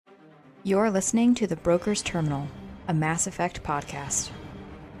You're listening to The Broker's Terminal, a Mass Effect podcast.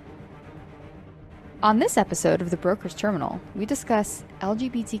 On this episode of The Broker's Terminal, we discuss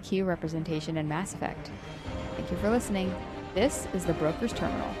LGBTQ representation in Mass Effect. Thank you for listening. This is The Broker's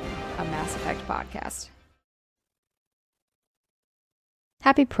Terminal, a Mass Effect podcast.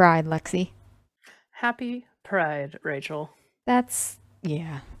 Happy Pride, Lexie. Happy Pride, Rachel. That's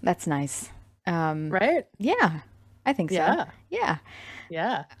nice. Right? Yeah, I think so. Yeah.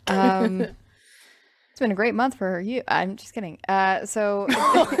 It's been a great month for you. I'm just kidding. Cool.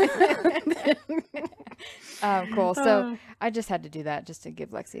 So I just had to do that just to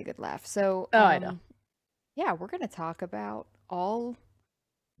give Lexie a good laugh. So, I know. Yeah, we're going to talk about all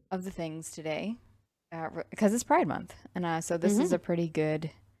of the things today because it's Pride Month. And so this is a pretty good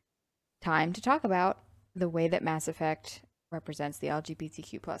time to talk about the way that Mass Effect represents the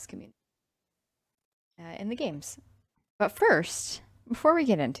LGBTQ plus community in the games. But first, before we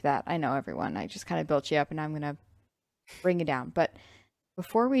get into that, I know everyone, I just kind of built you up and I'm going to bring you down. But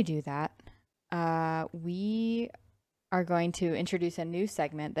before we do that, we are going to introduce a new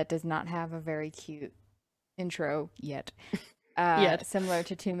segment that does not have a very cute intro yet. Similar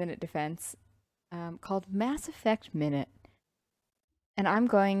to 2 Minute Defense, called Mass Effect Minute. And I'm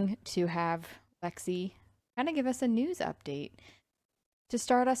going to have Lexie kind of give us a news update to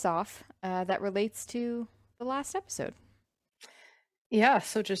start us off that relates to the last episode. Yeah,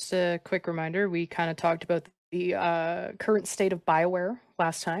 so just a quick reminder, we kind of talked about the current state of BioWare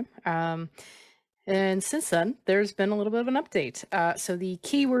last time. And since then, there's been a little bit of an update. So the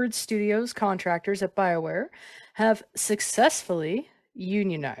Keyword Studios contractors at BioWare have successfully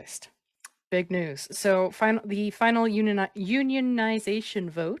unionized. Big news. So the final unionization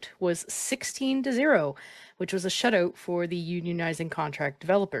vote was 16-0, which was a shutout for the unionizing contract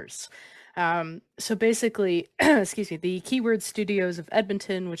developers. So basically, the Keyword Studios of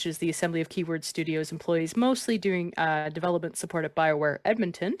Edmonton, which is the Assembly of Keyword Studios employees mostly doing development support at BioWare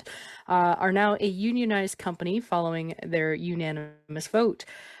Edmonton, are now a unionized company following their unanimous vote.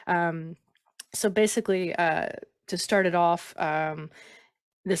 So basically, to start it off,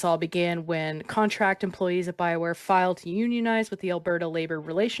 this all began when contract employees at BioWare filed to unionize with the Alberta Labour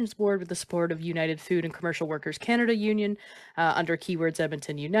Relations Board with the support of United Food and Commercial Workers Canada Union under Keywords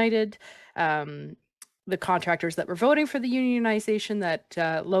Edmonton United. The contractors that were voting for the unionization,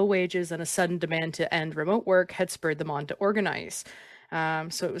 that low wages and a sudden demand to end remote work had spurred them on to organize.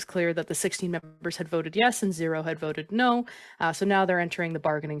 So it was clear that the 16 members had voted yes and 0 had voted no. So now they're entering the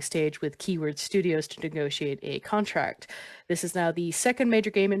bargaining stage with Keyword Studios to negotiate a contract. This is now the second major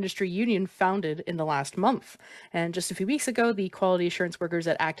game industry union founded in the last month. And just a few weeks ago, the quality assurance workers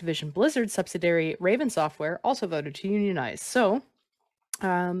at Activision Blizzard subsidiary Raven Software also voted to unionize. So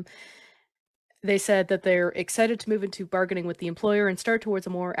they said that they're excited to move into bargaining with the employer and start towards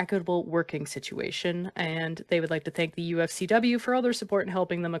a more equitable working situation. And they would like to thank the UFCW for all their support in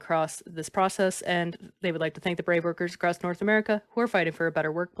helping them across this process. And they would like to thank the brave workers across North America who are fighting for a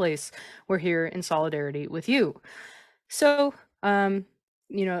better workplace. We're here in solidarity with you. So,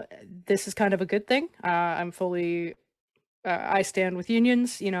 this is kind of a good thing. I stand with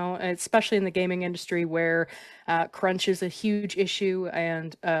unions, especially in the gaming industry where crunch is a huge issue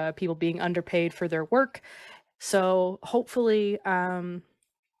and people being underpaid for their work. So hopefully, other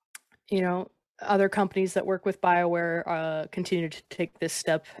companies that work with BioWare continue to take this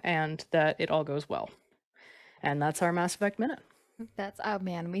step and that it all goes well. And that's our Mass Effect Minute. Oh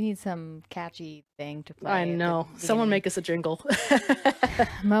man, we need some catchy thing to play. I know. Someone make us a jingle.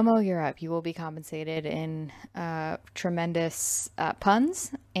 Momo, you're up. You will be compensated in tremendous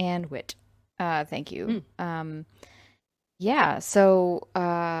puns and wit. Thank you. So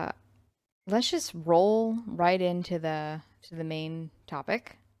let's just roll right into the main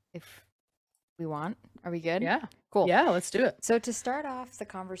topic if we want. Are we good? Yeah. Cool. Yeah, let's do it. So to start off the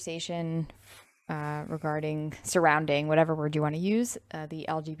conversation surrounding whatever word you want to use, the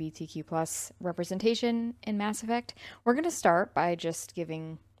LGBTQ plus representation in Mass Effect, we're going to start by just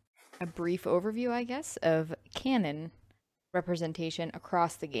giving a brief overview, I guess, of canon representation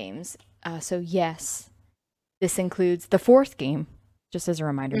across the games. So yes, this includes the fourth game. Just as a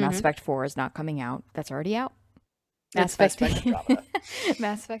reminder, Mass Effect 4 is not coming out. That's already out. Mass Effect Andromeda.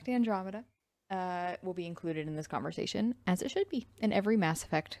 Mass Effect Andromeda will be included in this conversation, as it should be in every Mass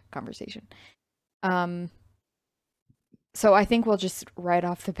Effect conversation. So I think we'll just right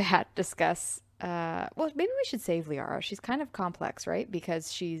off the bat discuss, maybe we should save Liara. She's kind of complex, right?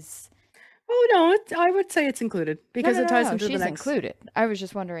 Because she's... Oh, no, I would say it's included because it ties into the next... She's included. I was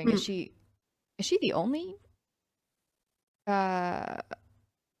just wondering, is she the only...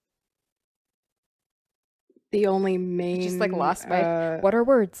 The only main, just like lost my what are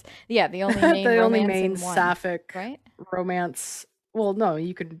words? Yeah, the only main the only romance main in one, sapphic right? romance. Well, no,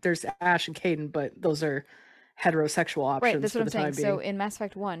 you could. There's Ash and Caden, but those are heterosexual Right, options that's what for I'm the saying. time So being. in Mass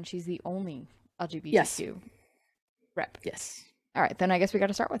Effect 1, she's the only Yes, LGBTQ rep. yes, All right, then I guess we got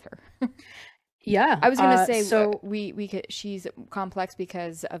to start with her. yeah. I was gonna say So we could. She's complex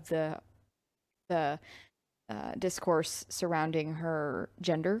because of the discourse surrounding her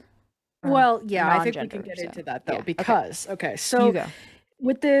gender or well, yeah, I think we can non-gender. get So into that though, yeah, okay, because okay, you so go.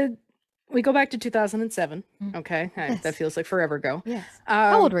 with the we go back to 2007. Mm. Okay, that Yes, feels like forever ago. yes.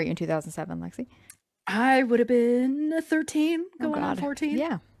 How old Um, were you in 2007, Lexi? I would have been 13, Oh going on God, 14.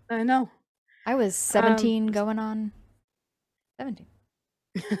 yeah. I know. I was Um, 17 going on 17.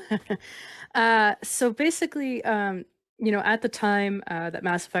 so basically, at the time that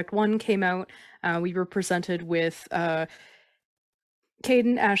Mass Effect 1 came out, we were presented with Caden,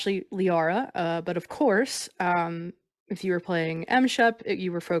 Ashley, Liara. But of course, if you were playing M-Shep,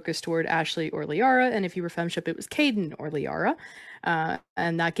 you were focused toward Ashley or Liara, and if you were Fem-Shep, it was Caden or Liara.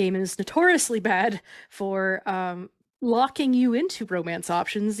 And that game is notoriously bad for locking you into romance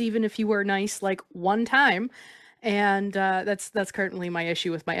options, even if you were nice like one time. And that's currently my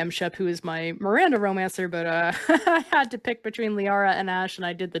issue with my M-Shep, who is my Miranda romancer, but I had to pick between Liara and Ash, and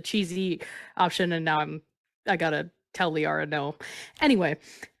I did the cheesy option, and now I gotta tell Liara no. Anyway,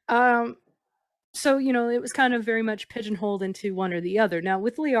 so it was kind of very much pigeonholed into one or the other. Now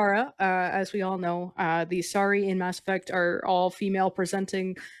with Liara, as we all know, the Asari in Mass Effect are all female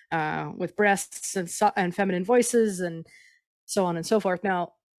presenting, with breasts and feminine voices and so on and so forth.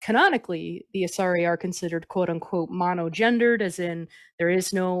 Now, canonically, the Asari are considered quote unquote monogendered, as in there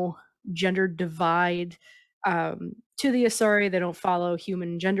is no gender divide to the Asari. They don't follow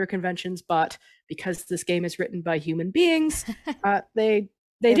human gender conventions, but because this game is written by human beings, they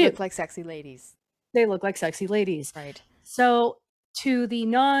They do. look like sexy ladies. They look like sexy ladies. Right. So, to the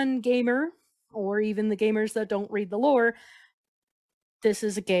non-gamer, or even the gamers that don't read the lore, this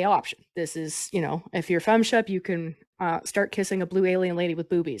is a gay option. This is, if you're femshep, you can start kissing a blue alien lady with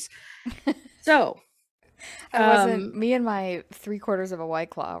boobies. So, I wasn't, me and my 3/4 of a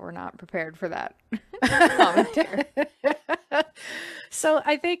White Claw were not prepared for that commentary. So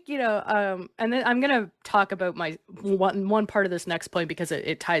I think, and then I'm going to talk about my one part of this next point because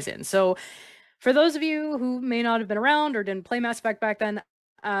it ties in. So for those of you who may not have been around or didn't play Mass Effect back then,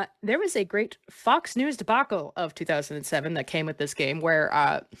 there was a great Fox News debacle of 2007 that came with this game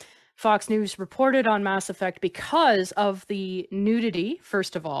where Fox News reported on Mass Effect because of the nudity,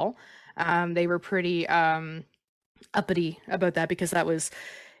 first of all. They were pretty uppity about that because that was,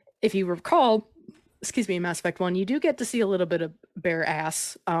 if you recall, Mass Effect 1, you do get to see a little bit of bare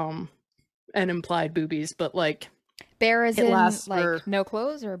ass and implied boobies, but like Bare as it in lasts like for no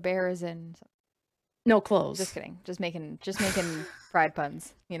clothes, or bare as in no clothes. just kidding. Just making pride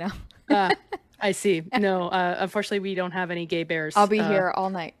puns, I see. No, unfortunately we don't have any gay bears. I'll be here all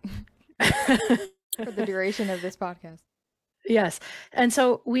night for the duration of this podcast. Yes. And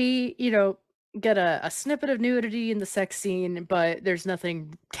so we, get a snippet of nudity in the sex scene, but there's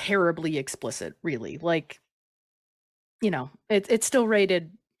nothing terribly explicit, really. Like, it's still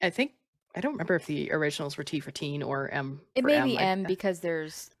rated, I think, I don't remember if the originals were T for teen or M It for may M. be M because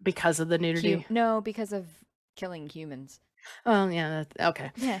there's because of the nudity. no, because of killing humans. Oh yeah, okay.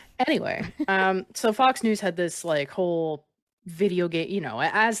 Yeah. Anyway, so Fox News had this like whole video game,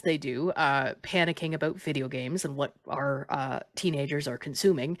 as they do, panicking about video games and what our teenagers are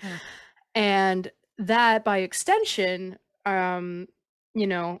consuming. And that by extension, you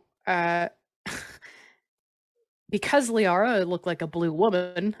know, uh because Liara looked like a blue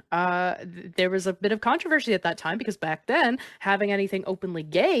woman, there was a bit of controversy at that time because back then having anything openly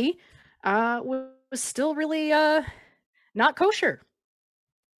gay was still really not kosher.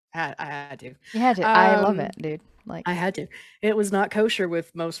 I had to. You had to. I love it, dude. Like I had to. It was not kosher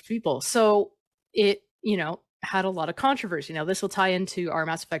with most people. So it, had a lot of controversy. Now this will tie into our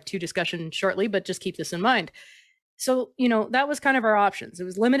Mass Effect 2 discussion shortly, but just keep this in mind. So, that was kind of our options. It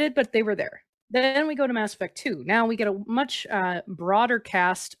was limited, but they were there. Then we go to Mass Effect 2. Now we get a much broader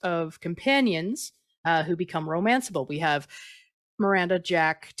cast of companions who become romanceable. We have Miranda,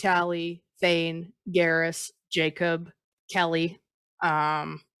 Jack, Tally, Thane, Garrus, Jacob, Kelly.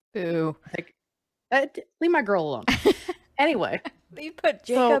 boo. Leave my girl alone. Anyway. You put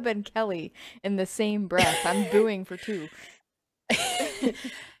Jacob and Kelly in the same breath. I'm booing for 2.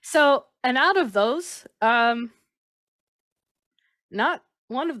 So, and out of those, not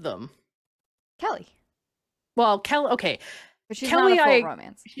one of them. Kelly. Well, Kelly, okay. But she's Kelly, not a full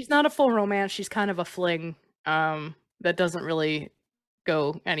romance. She's not a full romance. She's kind of a fling that doesn't really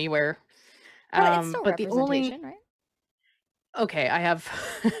go anywhere. But it's still But the only representation, right? okay, I have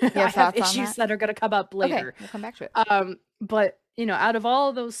You I have have thoughts on issues that? that are gonna come up Okay, later. we'll come back to it. But out of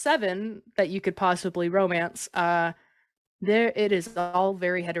all those 7 that you could possibly romance, there it is all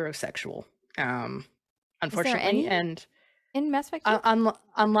very heterosexual, Is there unfortunately, any and in Mass Effect 2?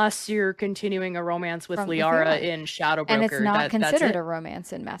 unless you're continuing a romance with With the other Liara one? in Shadow And it's Broker, not that's considered it. a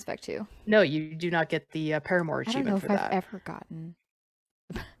romance in Mass Effect 2. No, you do not get the Paramour I don't know achievement for if I've that. ever gotten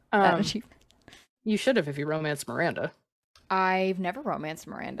that Um, achievement. you should have if you romanced Miranda. I've never romanced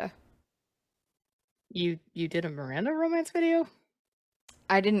Miranda. You did a Miranda romance video?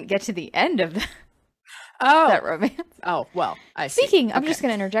 I didn't get to the end of that Oh, romance. oh, well, I see. Speaking, I'm Okay. just going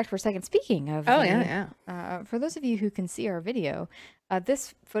to interject for a second. Speaking of Oh yeah, for those of you who can see our video,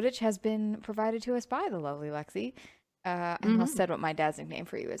 this footage has been provided to us by the lovely Lexie. I almost yeah. said what my dad's nickname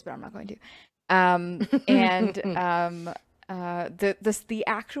for you is, but I'm not going to. Mm-hmm. The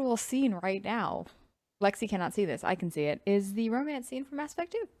actual scene right now, Lexie cannot see this. I can see it. Is the romance scene from Mass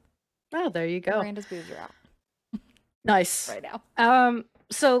Effect 2? Oh, there you go. Miranda's boobs are out Nice. right now.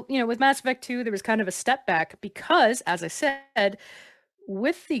 So, with Mass Effect 2, there was kind of a step back because, as I said,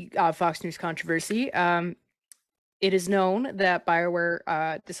 with the Fox News controversy, it is known that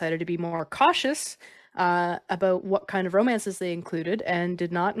BioWare decided to be more cautious about what kind of romances they included and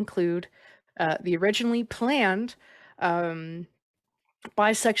did not include the originally planned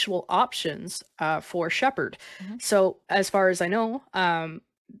bisexual options for Shepard. Mm-hmm. So, as far as I know,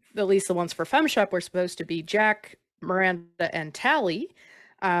 at least the ones for FemShep were supposed to be Jack, Miranda, and Tally.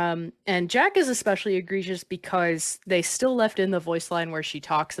 And Jack is especially egregious because they still left in the voice line where she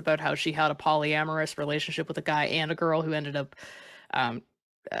talks about how she had a polyamorous relationship with a guy and a girl who ended up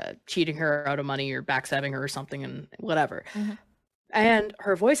cheating her out of money or backstabbing her or something and whatever. Mm-hmm. And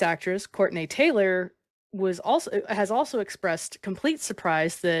her voice actress, Courtney Taylor, has also expressed complete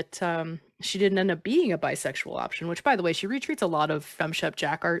surprise that she didn't end up being a bisexual option, which, by the way, she retweets a lot of FemShep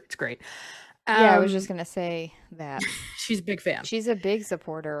Jack art. It's great. Yeah, I was just gonna say that She's a big fan. she's a big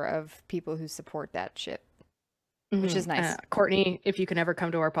supporter of people who support that shit, which is nice. Courtney, if you can ever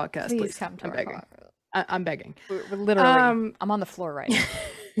come to our podcast, please come to I'm our begging. podcast. I'm begging. We're literally, I'm on the floor right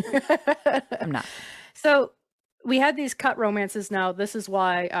now. I'm not. So we had these cut romances. Now this is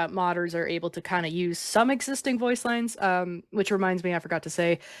why modders are able to kind of use some existing voice lines, which reminds me, I forgot to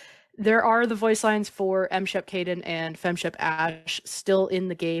say, there are the voice lines for M-Shep Caden and Femshep Ash still in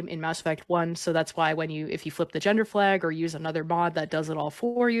the game in Mass Effect 1, so that's why if you flip the gender flag or use another mod that does it all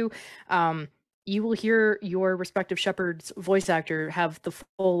for you, you will hear your respective Shepard's voice actor have the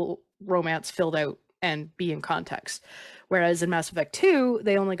full romance filled out and be in context. Whereas in Mass Effect 2,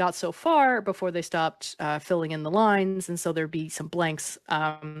 they only got so far before they stopped filling in the lines, and so there'd be some blanks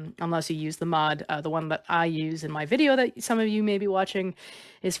unless you use the mod. The one that I use in my video that some of you may be watching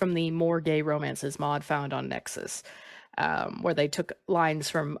is from the More Gay Romances mod found on Nexus, where they took lines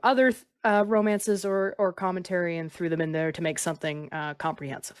from other romances or commentary and threw them in there to make something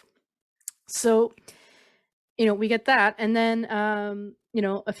comprehensive. So, we get that, and then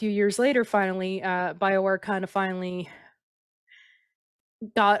a few years later, finally, BioWare kind of finally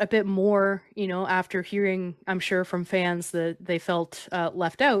got a bit more, after hearing, I'm sure, from fans that they felt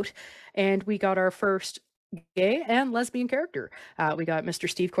left out, and we got our first gay and lesbian character. We got Mr.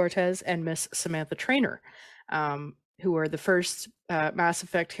 Steve Cortez and Miss Samantha Trainer, who are the first Mass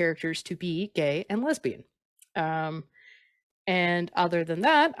Effect characters to be gay and lesbian. And other than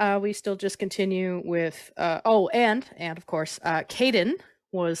that, we still just continue with and of course, Caden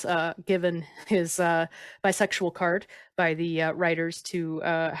was given his bisexual card by the writers to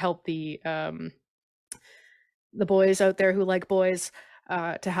help the boys out there who like boys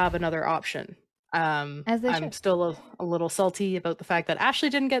to have another option. As they I'm should. still a little salty about the fact that Ashley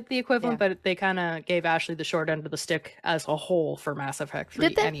didn't get the equivalent, Yeah. but they kind of gave Ashley the short end of the stick as a whole for Mass Effect 3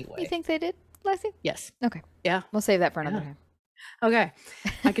 Did they? anyway. You think they did, Lexie? Yes. Okay. Yeah. We'll save that for another time. Okay.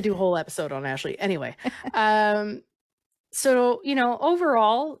 I could do a whole episode on Ashley. Anyway. So,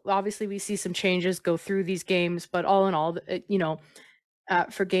 overall, obviously we see some changes go through these games, but all in all,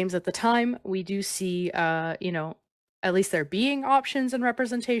 for games at the time, we do see, at least there being options and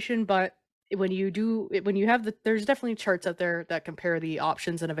representation, but there's definitely charts out there that compare the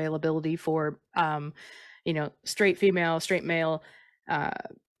options and availability for, straight female, straight male,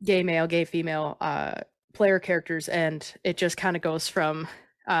 gay female, player characters, and it just kind of goes from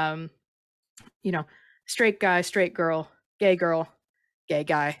straight guy, straight girl, gay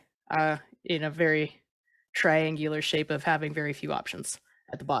guy, in a very triangular shape of having very few options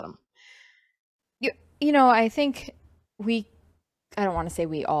at the bottom. I think we I don't want to say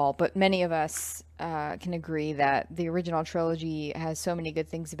we all, but many of us can agree that the original trilogy has so many good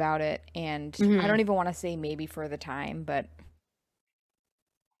things about it, and I Mm-hmm. don't even want to say maybe for the time, but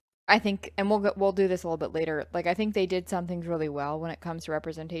I think, and we'll do this a little bit later. Like I think they did some things really well when it comes to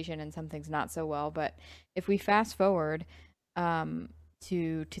representation, and some things not so well. But if we fast forward um,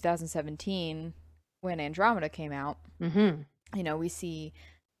 to 2017 when Andromeda came out, Mm-hmm. we see.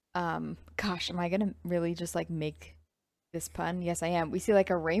 Gosh, am I gonna really just like make this pun? Yes, I am. We see like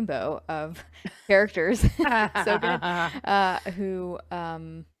a rainbow of characters, so good, who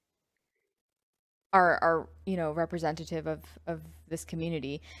are representative of this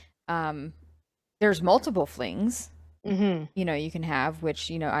community. Um, there's multiple flings, Mm-hmm. you can have, which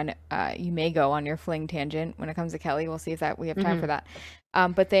you may go on your fling tangent when it comes to Kelly. We'll see if that we have time Mm-hmm. for that.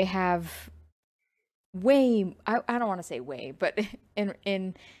 But they have way. I don't want to say way, but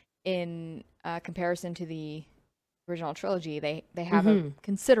in comparison to the original trilogy, they have a Mm-hmm.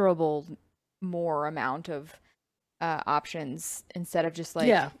 considerable more amount of options instead of just like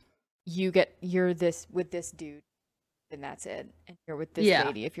Yeah. you're this with this dude and that's it, and you're with this Yeah.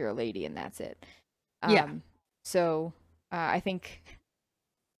 lady if you're a lady and that's it. Yeah. Um, so I think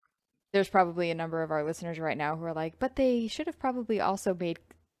there's probably a number of our listeners right now who are like, but they should have probably also made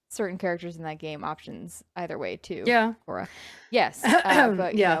certain characters in that game options either way too. Yeah. Cora, yes,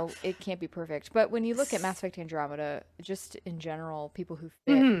 but Yeah. it can't be perfect. But when you look at Mass Effect Andromeda, just in general, people who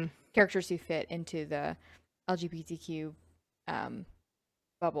fit Mm-hmm. characters who fit into the LGBTQ um,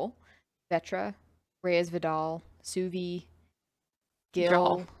 bubble, Vetra, Reyes Vidal, Suvi,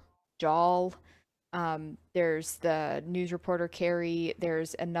 Jaw. Gil, Jal. There's the news reporter Carrie.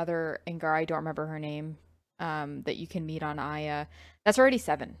 There's another Angar, I don't remember her name, that you can meet on Aya. That's already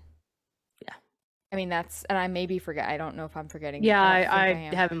 7. Yeah. I mean, and I maybe forget. I don't know if I'm forgetting. Yeah, I don't think I I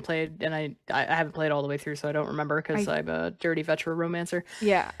am. haven't played, and I haven't played all the way through, so I don't remember because I I'm a dirty veteran romancer.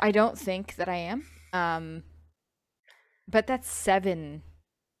 Yeah, I don't think that I am. Um, but that's 7.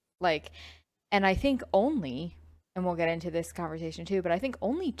 Like, and I think only, and we'll get into this conversation too, but I think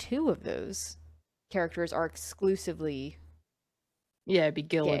only 2 of those characters are exclusively Yeah, it'd be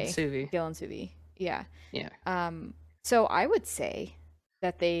Gil and gay. Suvi. Gil and Suvi. Yeah. Yeah. Um, so I would say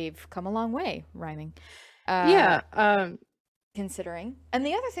that they've come a long way, rhyming. Uh, Yeah. considering. And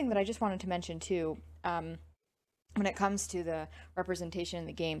the other thing that I just wanted to mention too, when it comes to the representation in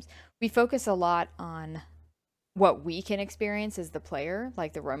the games, we focus a lot on what we can experience as the player,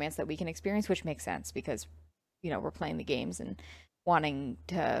 like the romance that we can experience, which makes sense because we're playing the games and wanting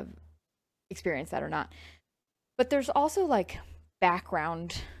to experience that or not. But there's also like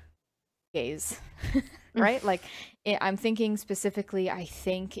background gaze, right? Like I'm thinking specifically, I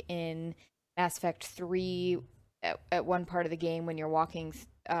think in Mass Effect 3 at one part of the game when you're walking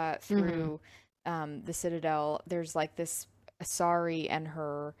Mm-hmm. through the Citadel, there's like this Asari and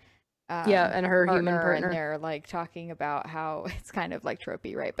her Yeah, and her human partner, and partner. they're like talking about how it's kind of like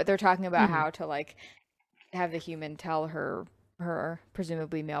tropey, right? But they're talking about Mm-hmm. how to like have the human tell her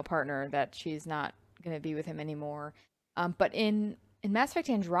presumably male partner that she's not going to be with him anymore. But in Mass Effect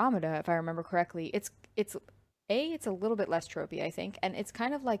Andromeda, if I remember correctly, it's a little bit less tropey, I think, and it's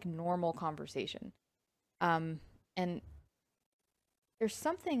kind of like normal conversation. And there's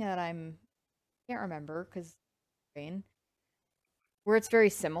something that can't remember because brain where it's very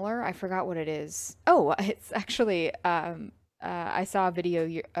similar. I forgot what it is. Oh, it's actually I saw a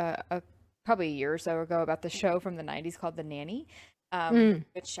video probably a year or so ago about the show from the 90s called The Nanny. Mm.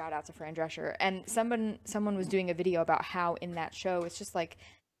 Which shout out to Fran Drescher. And someone was doing a video about how in that show it's just like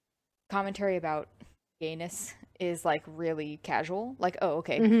commentary about gayness is like really casual. Like, oh,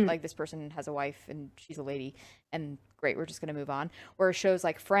 okay, Mm-hmm. like this person has a wife and she's a lady, and great, we're just gonna move on. Whereas shows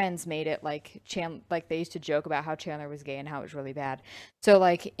like Friends made it like like they used to joke about how Chandler was gay and how it was really bad. So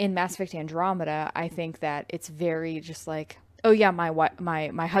like in Mass Effect Andromeda, I think that it's very just like, oh yeah,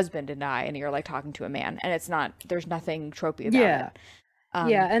 my husband and I, and you're like talking to a man, and it's not, there's nothing tropey about Yeah. it.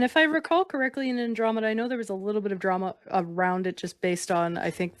 Yeah, Um, and if I recall correctly in Andromeda, I know there was a little bit of drama around it just based on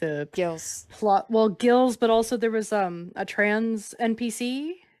I think the Gills. plot, well, Gills, but also there was a trans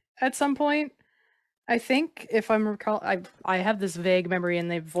NPC at some point. I think if I'm recall I have this vague memory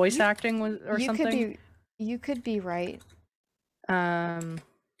and the voice You acting was or you could something. be you could be right. Um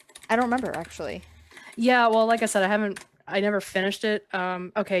I don't remember actually. yeah, well, like I said, I never finished it.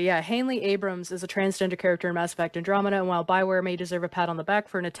 Okay, yeah, Hanley Abrams is a transgender character in Mass Effect Andromeda, and while Bioware may deserve a pat on the back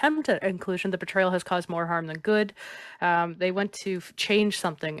for an attempt at inclusion, the portrayal has caused more harm than good. They went to change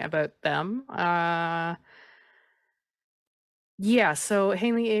something about them. Yeah, so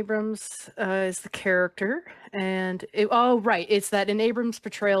Haley Abrams is the character, and oh, right, it's that in Abrams'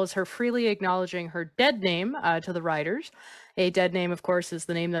 portrayal is her freely acknowledging her dead name to the writers. A dead name, of course, is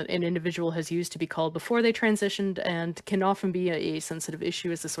the name that an individual has used to be called before they transitioned, and can often be a sensitive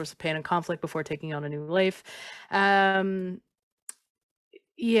issue as a source of pain and conflict before taking on a new life. Um,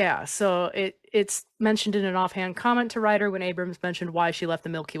 yeah, so it's mentioned in an offhand comment to Ryder when Abrams mentioned why she left the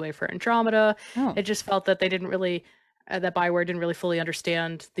Milky Way for Andromeda. Oh, It just felt that they didn't really that Bioware didn't really fully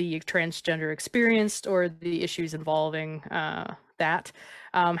understand the transgender experience or the issues involving that.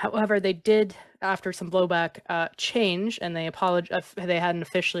 However, they did, after some blowback, change, and they had an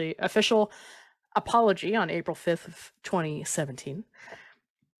official apology on April 5th of 2017.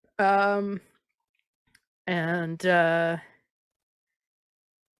 Um, and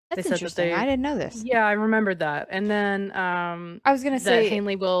They that's said that interesting. I they didn't know this. yeah, I remembered that. And then, I was gonna that say,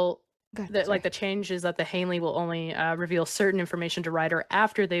 Hanley will good. that, like, Sorry. the change is that the Hanley will only, reveal certain information to Ryder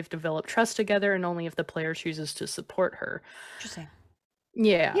after they've developed trust together and only if the player chooses to support her. Interesting.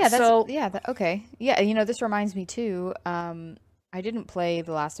 Yeah, Yeah, that's so yeah. Okay. Yeah, this reminds me too. I didn't play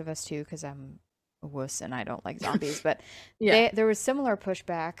The Last of Us 2 because I'm a wuss and I don't like zombies, but yeah. there was similar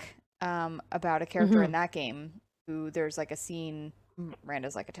pushback about a character in Mhm. that game who there's like a scene.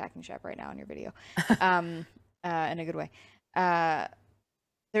 Miranda's like attacking Shep right now in your video, um, in a good way. Uh,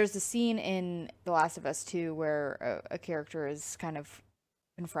 there's a scene in The Last of Us 2 where a character is kind of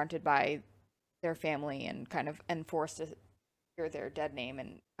confronted by their family and kind of forced to hear their dead name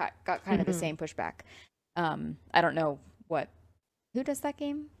and got kind of the Mhm. same pushback. I don't know what who does that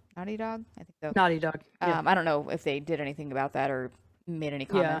game? Naughty Dog, I think so. Naughty Dog. Yeah. I don't know if they did anything about that or made any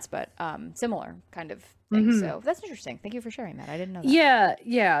Yeah. comments, but similar kind of thing. Mhm. So that's interesting. Thank you for sharing that. I didn't know that. Yeah,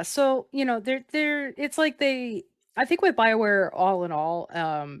 yeah. So, they're it's like I think with BioWare all in all,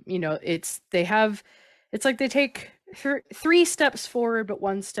 it's like they take three steps forward but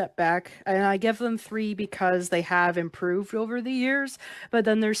one step back. And I give them three because they have improved over the years, but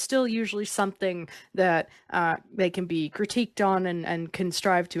then there's still usually something that they can be critiqued on and can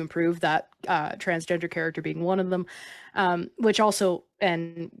strive to improve, that transgender character being one of them. Which also,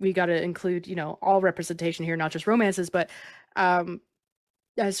 and we got to include, all representation here, not just romances, but um,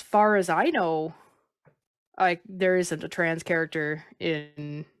 as far as I know, like, there isn't a trans character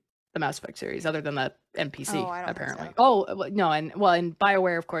in the Mass Effect series other than that Oh, NPC, I don't think apparently. so. Oh, no, and well, in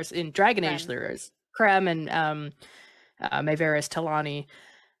BioWare, of course, in Dragon Age, Krem. there is Krem and Mayveris Talani,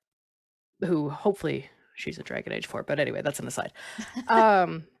 who hopefully she's a Dragon Age for. But anyway, that's an aside.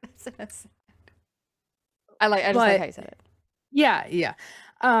 Um, I just like but how you said it. yeah, yeah.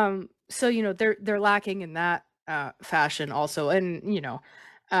 So they're lacking in that fashion also, and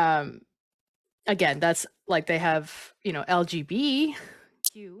um, again, that's like they have, LGBTQ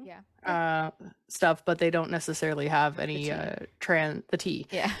Yeah. Yeah. uh stuff, but they don't necessarily have The any T. the T.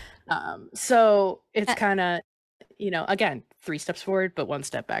 Yeah. So it's Uh, kind of, again, three steps forward but one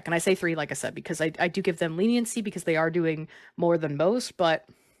step back. And I say three, like I said, because I do give them leniency because they are doing more than most, but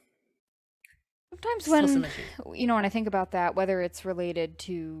Sometimes still some when issues. when I think about that, whether it's related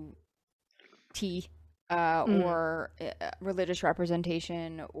to T Mm, or religious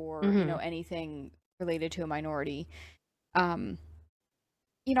representation or mm-hmm, anything related to a minority, um,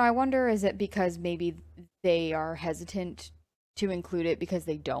 I wonder, is it because maybe they are hesitant to include it because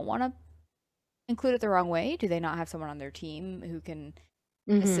they don't want to include it the wrong way? Do they not have someone on their team who can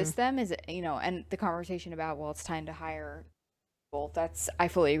mm-hmm, assist them? Is it, and the conversation about, well, it's time to hire people. That's, I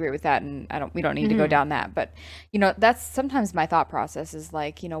fully agree with that, and we don't need to go mm-hmm. down that. But that's sometimes my thought process is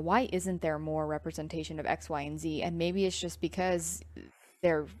like, why isn't there more representation of X, Y, and Z? And maybe it's just because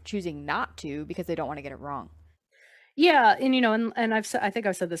they're choosing not to because they don't want to get it wrong. Yeah, and I think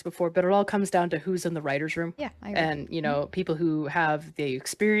I've said this before, but it all comes down to who's in the writer's room, Yeah, I agree. and Mhm. people who have the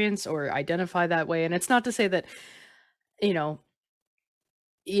experience or identify that way. And it's not to say that, you know,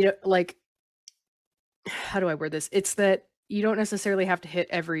 like, how do I word this? It's that you don't necessarily have to hit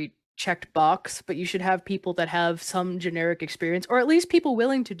every checked box, but you should have people that have some generic experience, or at least people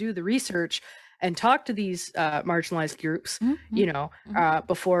willing to do the research and talk to these marginalized groups, Mhm, mhm, mhm.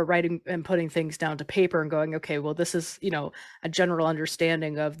 before writing and putting things down to paper and going, okay, well, this is, a general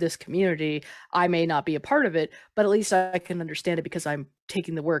understanding of this community. I may not be a part of it, but at least I can understand it because I'm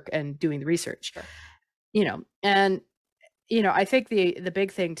taking the work and doing the research, Sure. and, I think the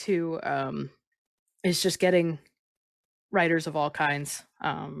big thing too, is just getting writers of all kinds,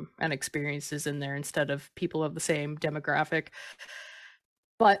 and experiences in there instead of people of the same demographic.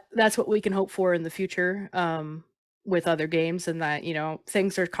 But that's what we can hope for in the future, with other games, and that,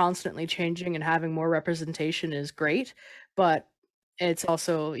 things are constantly changing and having more representation is great, but it's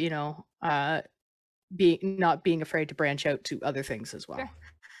also, not being afraid to branch out to other things as well. Sure.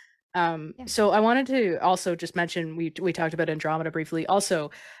 Yeah. So I wanted to also just mention, we talked about Andromeda briefly.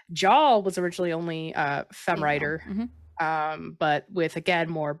 Also, Jal was originally only femme writer, but with, again,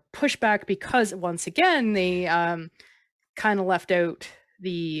 more pushback because, once again, they kind of left out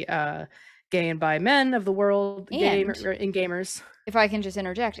the gay and bi men of the world in gamers. If I can just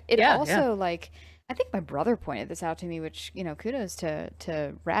interject, it also like, I think my brother pointed this out to me, which, you know, kudos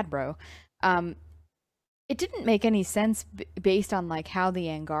to Rad Bro. It didn't make any sense based on like how the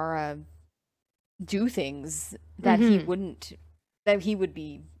Angara do things that he wouldn't, that he would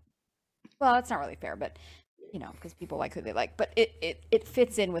be. Well, that's not really fair, but you know, because people like who they like. But it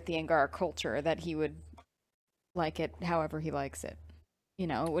fits in with the Angara culture that he would like it however he likes it. You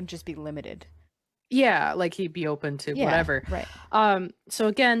know, it wouldn't just be limited. Yeah, like he'd be open to whatever. Right. So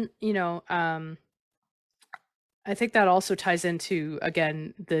again, you know, I think that also ties into,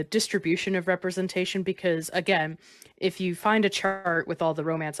 again, the distribution of representation, because, again, if you find a chart with all the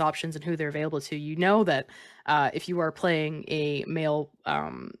romance options and who they're available to, you know that if you are playing a male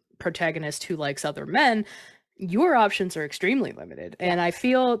protagonist who likes other men, your options are extremely limited. Yeah. And I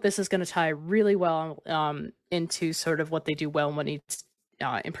feel this is going to tie really well into sort of what they do well and what needs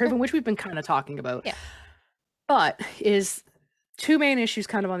improving, which we've been kind of talking about. Yeah. But is two main issues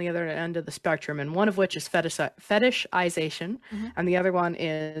kind of on the other end of the spectrum, and one of which is fetishization, and the other one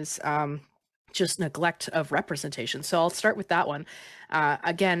is just neglect of representation. So I'll start with that one.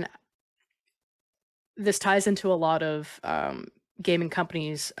 Again, this ties into a lot of gaming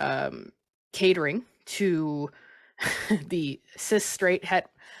companies catering to the cis straight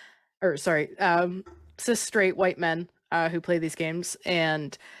white men who play these games,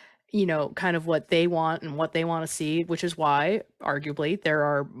 and you know, kind of what they want and what they want to see, which is why, arguably, there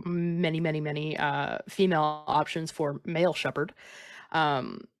are many female options for male shepherd,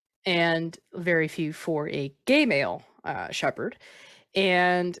 and very few for a gay male shepherd.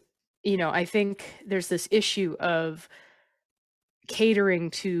 And, you know, I think there's this issue of catering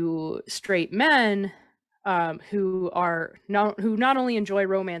to straight men who not only enjoy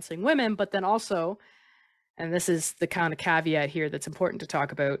romancing women, but then also, and this is the kind of caveat here that's important to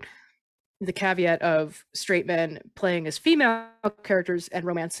talk about, the caveat of straight men playing as female characters and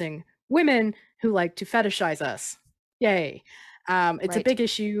romancing women who like to fetishize us. Yay. It's a big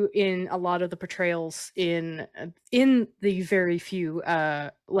issue in a lot of the portrayals in the very few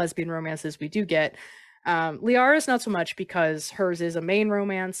lesbian romances we do get. Liara's not so much, because hers is a main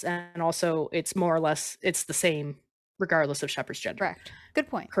romance, and also it's more or less, it's the same regardless of shepherd's gender. Correct. Good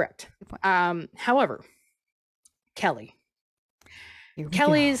point. Correct. Good point. However, Kelly's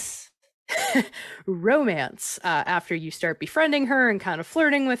romance, after you start befriending her and kind of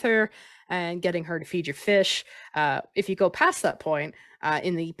flirting with her and getting her to feed your fish, if you go past that point,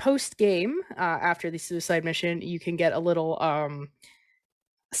 in the post game, after the suicide mission, you can get a little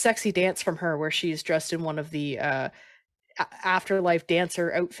sexy dance from her where she's dressed in one of the afterlife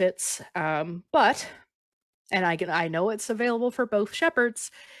dancer outfits, but, and I know it's available for both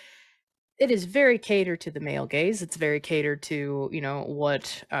shepherds, it is very catered to the male gaze. It's very catered to, you know,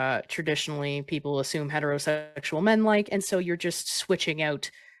 what traditionally people assume heterosexual men like, and so you're just switching out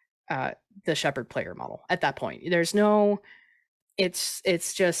the shepherd player model at that point. There's no, it's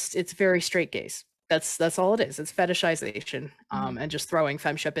very straight gaze. That's all it is. It's fetishization, and just throwing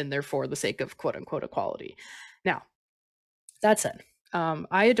femshep in there for the sake of quote unquote equality. Now, that said,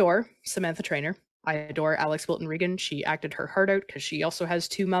 I adore Samantha Trainer. I adore Alex Wilton Regan. She acted her heart out because she also has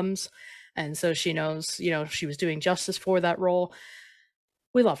two mums. And so she knows, you know, she was doing justice for that role.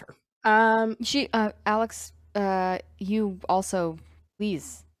 We love her. Alex, you also,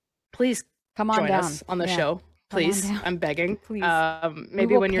 please come on down on the show. Please, I'm begging. Please.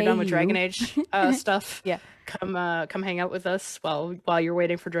 Maybe when you're done with Dragon Age stuff, yeah, come hang out with us while you're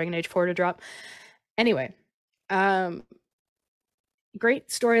waiting for Dragon Age 4 to drop. Anyway, great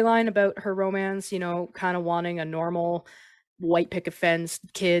storyline about her romance, you know, kind of wanting a normal white picket fence,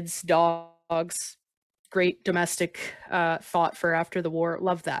 kids, dogs, great domestic thought for after the war.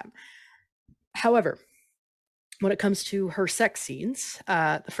 Love that. However, when it comes to her sex scenes,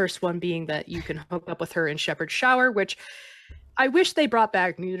 the first one being that you can hook up with her in Shepard's shower, which I wish they brought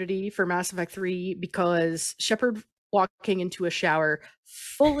back nudity for Mass Effect 3, because Shepard walking into a shower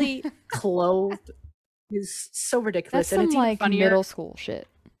fully clothed is so ridiculous. That's some, and it's like funnier. Middle school shit.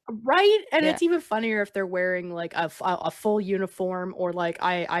 Right? And it's even funnier if they're wearing like a full uniform, or like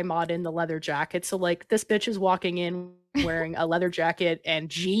I mod in the leather jacket. So like this bitch is walking in wearing a leather jacket and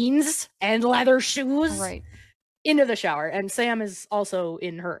jeans and leather shoes into the shower. And Sam is also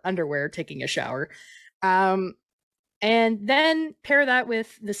in her underwear taking a shower. And then pair that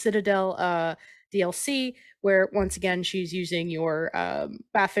with the Citadel DLC, where once again she's using your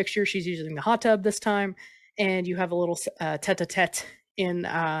bath fixture, she's using the hot tub this time, and you have a little tete-a-tete in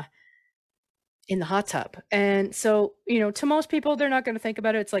the hot tub. And so, to most people, they're not going to think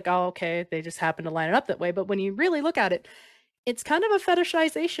about it. It's like, oh, okay, they just happen to line it up that way. But when you really look at it, it's kind of a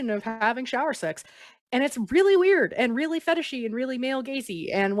fetishization of having shower sex. And it's really weird and really fetishy and really male gazy.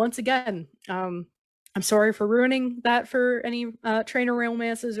 And once again, I'm sorry for ruining that for any trainer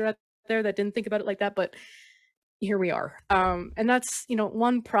romances out there that didn't think about it like that, but here we are. And that's,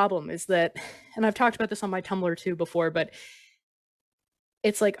 one problem is that, and I've talked about this on my Tumblr too before, but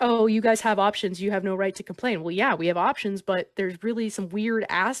it's like, oh, you guys have options, you have no right to complain. Well, yeah, we have options, but there's really some weird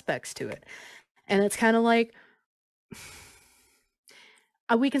aspects to it. And it's kind of like,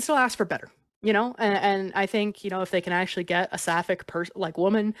 we can still ask for better, and I think, if they can actually get a sapphic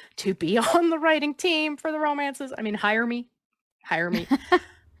woman to be on the writing team for the romances, I mean, hire me.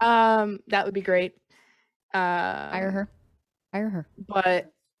 That would be great. Hire her.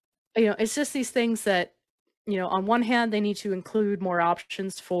 But it's just these things that, on one hand, they need to include more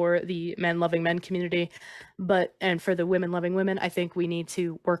options for the men loving men community, and for the women loving women, I think we need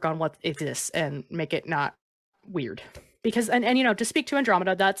to work on what exists and make it not weird. Because, and to speak to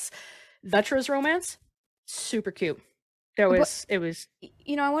Andromeda, that's Vetra's romance, super cute. It was.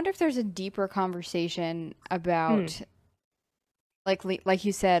 I wonder if there's a deeper conversation about, like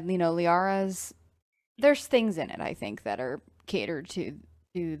you said, Liara's. There's things in it, I think, that are catered to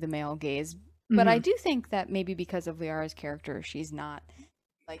the male gaze, but I do think that maybe because of Liara's character, she's not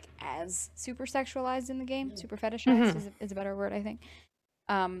like as super sexualized in the game. Super fetishized is a better word, I think.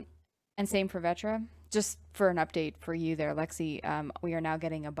 And same for Vetra. Just for an update for you there, Lexie, we are now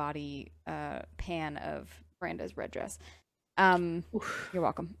getting a body pan of Miranda's red dress. You're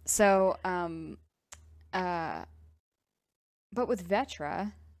welcome. So, but with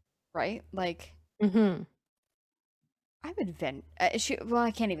Vetra, right? Like, I would well,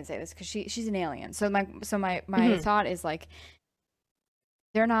 I can't even say this because she's an alien. So my thought is like,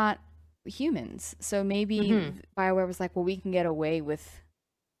 they're not humans. So maybe BioWare was like, well, we can get away with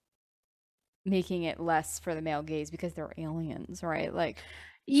making it less for the male gaze because they're aliens, right? Like,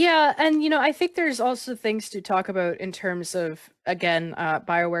 yeah, and I think there's also things to talk about in terms of, again,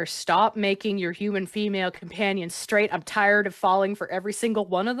 BioWare, stop making your human female companions straight. I'm tired of falling for every single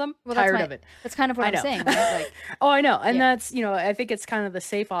one of them. Well, tired of it. That's kind of what I'm saying, right? Like, oh, I know. And that's, I think it's kind of the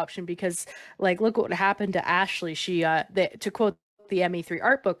safe option because, like, look what happened to Ashley. She, to quote the ME3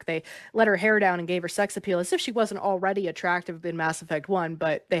 art book, they let her hair down and gave her sex appeal as if she wasn't already attractive in Mass Effect 1,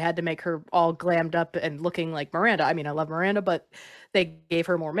 but they had to make her all glammed up and looking like Miranda. I mean, I love Miranda, but they gave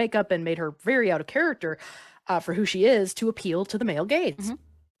her more makeup and made her very out of character for who she is to appeal to the male gaze.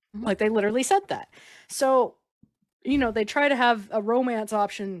 Like, they literally said that. So, they try to have a romance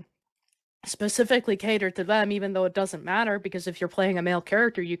option specifically catered to them, even though it doesn't matter, because if you're playing a male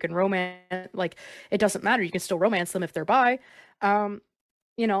character, you can romance, like, it doesn't matter, you can still romance them if they're bi,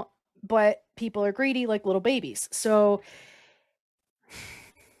 but people are greedy like little babies. So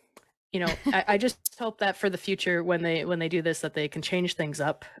I just hope that for the future, when they do this, that they can change things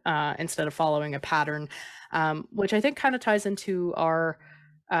up instead of following a pattern, which I think kind of ties into our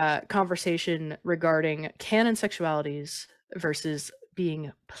conversation regarding canon sexualities versus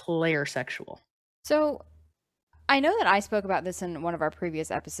being player sexual. So I know that I spoke about this in one of our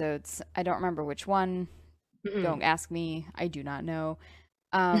previous episodes. I don't remember which one. Don't ask me. I do not know.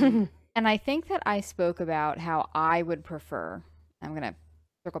 And I think that I spoke about how I would prefer, I'm going to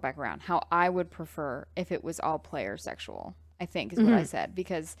circle back around, how I would prefer if it was all player sexual, I think is what I said,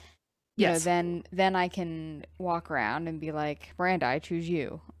 because then I can walk around and be like, Miranda, I choose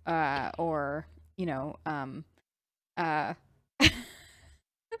you. Or,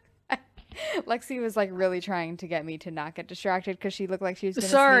 Lexie was like really trying to get me to not get distracted because she looked like she was going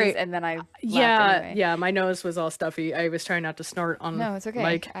to sneeze, and then I yeah, my nose was all stuffy. I was trying not to snort on. No, it's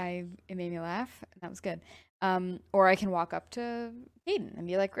okay. It made me laugh. That was good. Or I can walk up to Caden and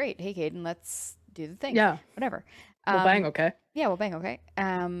be like, "Great, hey Caden, let's do the thing." Yeah, whatever. We'll bang, okay. Yeah, we'll bang, okay.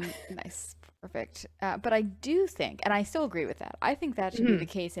 Nice, perfect. But I do think, and I still agree with that. I think that should be the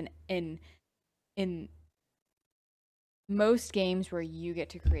case in most games where you get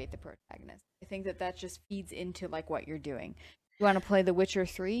to create the protagonist. I think that just feeds into like what you're doing. You want to play The Witcher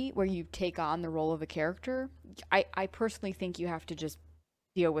 3 where you take on the role of a character? I personally think you have to just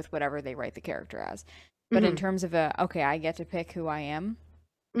deal with whatever they write the character as. But in terms of okay, I get to pick who I am.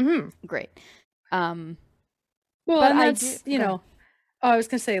 Great. Well, and that's, I was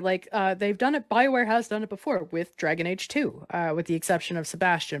gonna say, like, they've done it. BioWare has done it before with Dragon Age 2, with the exception of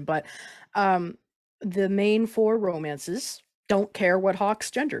Sebastian. But the main 4 romances don't care what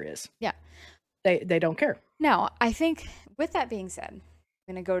Hawke's gender is. Yeah. They don't care. Now, I think with that being said, I'm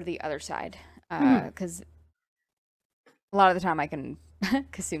going to go to the other side Mm-hmm. because a lot of the time I can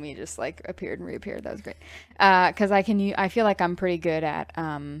Kasumi just like appeared and reappeared. That was great. Because I feel like I'm pretty good at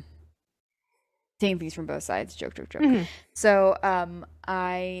seeing things from both sides. Joke, joke, joke. Mm-hmm. So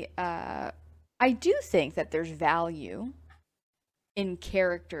I do think that there's value in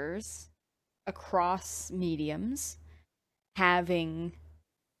characters across mediums having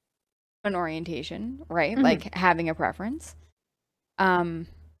an orientation, right? Mm-hmm. Like having a preference. Um,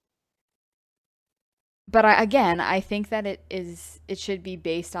 but I think that it should be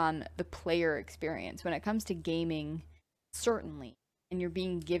based on the player experience. When it comes to gaming, certainly, and you're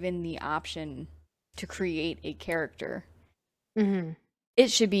being given the option to create a character, Mm-hmm.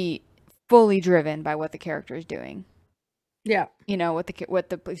 it should be fully driven by what the character is doing. Yeah. You know, what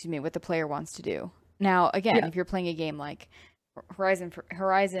the player wants to do. Now, again, Yeah. if you're playing a game like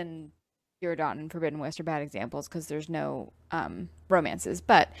Horizon Zero Dawn and Forbidden West are bad examples because there's no romances.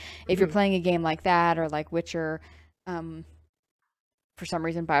 But if you're Mm-hmm. playing a game like that or like Witcher, for some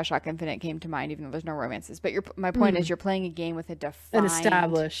reason Bioshock Infinite came to mind, even though there's no romances. But my point Mm-hmm. is, you're playing a game with a An defined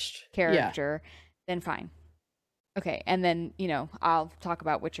established. Yeah. character, then fine. Okay, and then I'll talk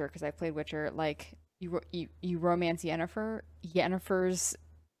about Witcher because I played Witcher. Like you romance Yennefer. Yennefer's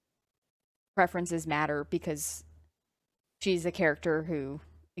preferences matter because she's a character who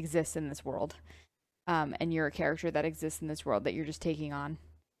exists in this world, and you're a character that exists in this world that you're just taking on.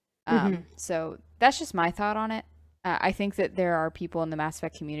 Mm-hmm. So that's just my thought on it. I think that there are people in the Mass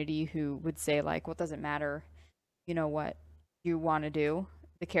Effect community who would say like, "Well, it doesn't matter, what you want to do.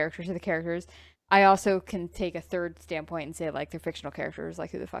 The characters are the characters." I also can take a third standpoint and say like they're fictional characters,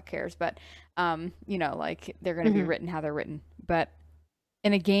 like who the fuck cares? But like they're going to be Mm-hmm. written how they're written. But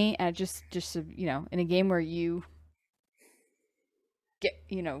in a game, just so, in a game where you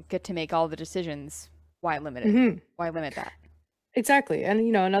get to make all the decisions, why limit it? Mm-hmm. Why limit that? Exactly.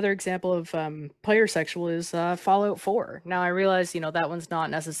 And another example of player sexual is Fallout 4. Now I realize, that one's not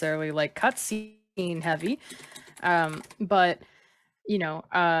necessarily like cutscene heavy. But you know,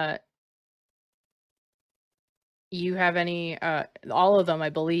 you have any all of them I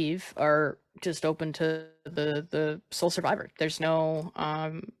believe are just open to the sole survivor. There's no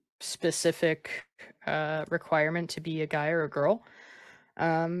specific requirement to be a guy or a girl.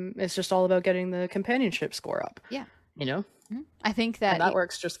 It's just all about getting the companionship score up. Yeah. I think and that that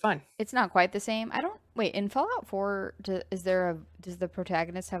works just fine. it's not quite the same. I don't wait in Fallout 4. Does the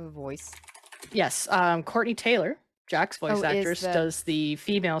protagonist have a voice? Yes, Courtney Taylor, Jack's voice actress, does the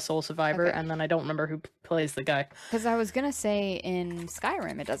female soul survivor, Okay. and then I don't remember who plays the guy. Because I was gonna say in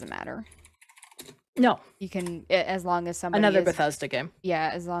Skyrim it doesn't matter. No, You can as long as somebody another is Bethesda game. yeah,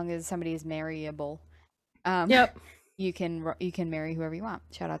 as long as somebody is marryable. Yep. You can marry whoever you want.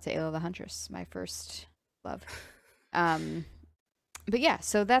 Shout out to Ayla the Huntress, my first love. But yeah,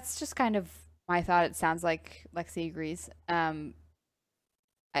 so that's just kind of my thought. It sounds like Lexi agrees.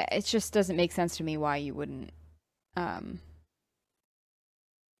 It just doesn't make sense to me why you wouldn't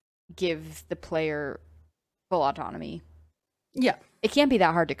give the player full autonomy. Yeah. It can't be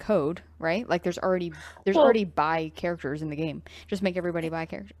that hard to code, right? Like there's already bi characters in the game. Just make everybody bi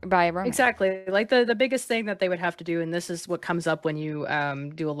a romance. Exactly. Like the biggest thing that they would have to do, and this is what comes up when you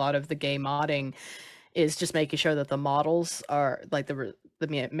do a lot of the gay modding, is just making sure that the models are like the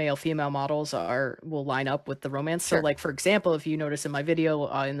male female models will line up with the romance. Sure. So like for example, if you notice in my video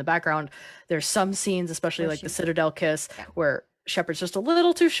in the background, there's some scenes, especially like the Citadel kiss, where Shepard's just a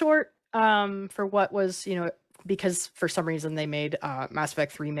little too short for what was, because for some reason they made Mass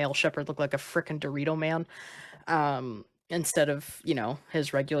Effect 3 male Shepard look like a frickin' Dorito man instead of,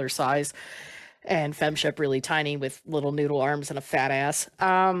 his regular size, and FemShep really tiny with little noodle arms and a fat ass.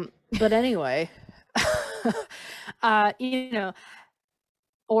 But anyway,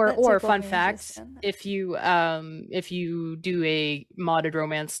 or fun fact, if you do a modded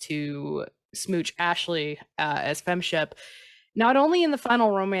romance to smooch Ashley as FemShep, not only in the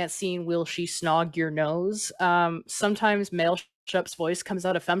final romance scene will she snog your nose, sometimes male Shep's voice comes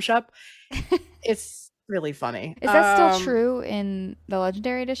out of FemShep. It's really funny. Is that still true in the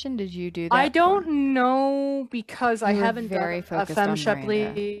Legendary Edition? Did you do that? I don't know because I haven't done a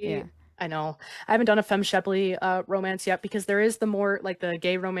FemSheply. Yeah. I know. I haven't done a FemSheply romance yet because there is the more like the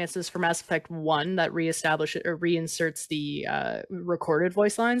gay romances for Mass Effect 1 that reestablish it or reinserts the recorded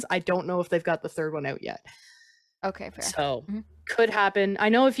voice lines. I don't know if they've got the third one out yet. Okay, fair. So could happen. I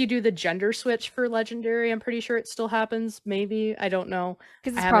know if you do the gender switch for Legendary, I'm pretty sure it still happens. Maybe. I don't know.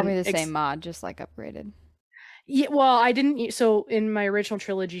 Because it's probably the same mod, just like upgraded. Yeah, well, I didn't. So in my original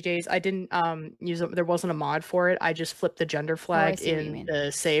trilogy days, I didn't use it. There wasn't a mod for it. I just flipped the gender flag in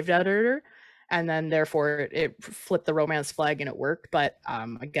the saved editor, and then therefore it flipped the romance flag and it worked. But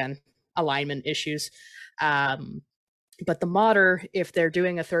again, alignment issues. But the modder, if they're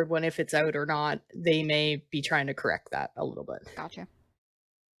doing a third one, if it's out or not, they may be trying to correct that a little bit. Gotcha.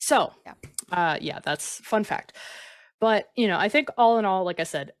 So, yeah, that's fun fact. But, I think all in all, like I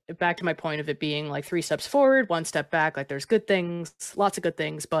said, back to my point of it being like 3 steps forward, 1 step back, like there's good things, lots of good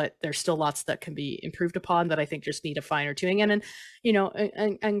things, but there's still lots that can be improved upon that I think just need a finer tuning in. And,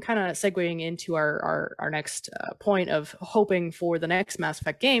 and kind of segueing into our next point of hoping for the next Mass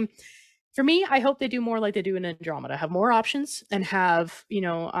Effect game. For me, I hope they do more like they do in Andromeda, have more options and have,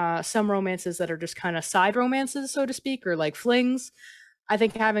 some romances that are just kind of side romances, so to speak, or like flings. I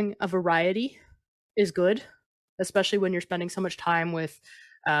think having a variety is good, especially when you're spending so much time with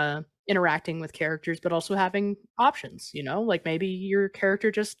interacting with characters, but also having options, like maybe your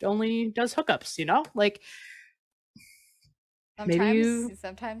character just only does hookups, like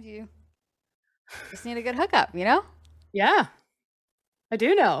sometimes you just need a good hookup, Yeah, I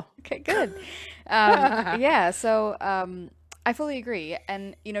do know. Okay, good. Yeah, so I fully agree.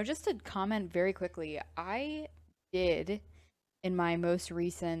 And, just to comment very quickly, I did in my most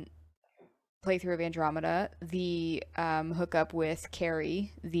recent playthrough of Andromeda the hookup with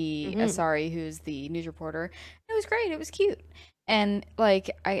Carrie, the Asari, who's the news reporter. It was great. It was cute. And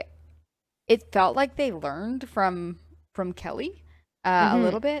it felt like they learned from Kelly a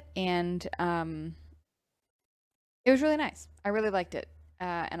little bit, and it was really nice. I really liked it.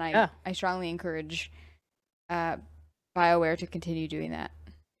 And I strongly encourage BioWare to continue doing that.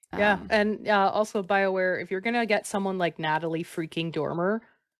 Yeah, and also BioWare, if you're gonna get someone like Natalie freaking Dormer,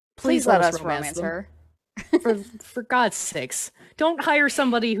 please let us romance her. For God's sakes, don't hire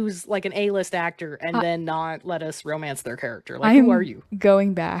somebody who's like an A-list actor and then not let us romance their character. Like, who are you?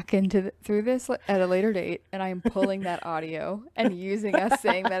 Going back through this at a later date, and I am pulling that audio and using us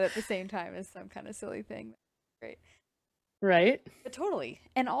saying that at the same time as some kind of silly thing. Great. Right. But totally.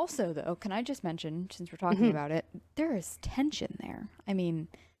 And also, though, can I just mention, since we're talking about it, there is tension there. I mean,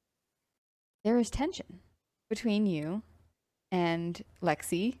 there is tension between you and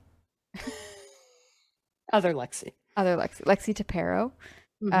Lexie. Other Lexie. Lexie Tapero.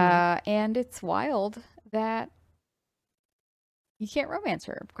 And it's wild that you can't romance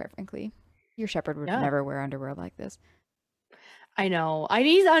her, quite frankly. Your shepherd would never wear underwear like this. I know. I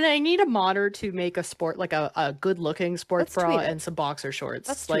need a modder to make a sport, like a good looking sports bra and some boxer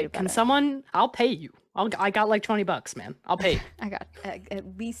shorts. Like, can someone? I'll pay you. I got like $20, man. I'll pay you. I got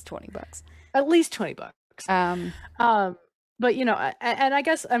at least $20. At least $20. But and I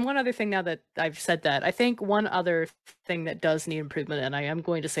guess, and one other thing, now that I've said that, I think one other thing that does need improvement, and I am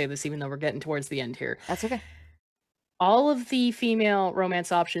going to say this even though we're getting towards the end here. That's okay. All of the female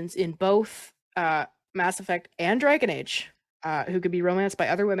romance options in both Mass Effect and Dragon Age, who could be romanced by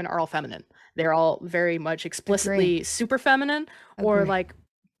other women, are all feminine. They're all very much explicitly super feminine or like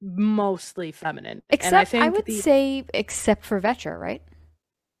mostly feminine. Except, I would say, except for Vetra, right?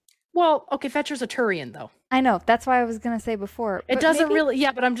 Well, okay, Vetra's a Turian, though. I know. That's why I was going to say before. It doesn't really,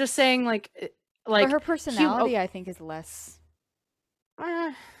 but I'm just saying, like her personality, I think, is less.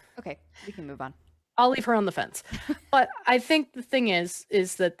 Okay, we can move on. I'll leave her on the fence. But I think the thing is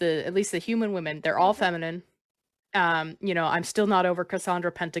that at least the human women, they're all feminine. I'm still not over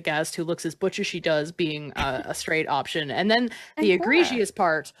Cassandra Pentagast, who looks as butch as she does, being a straight option. And then the egregious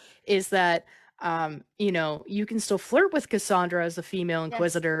part is that you can still flirt with Cassandra as a female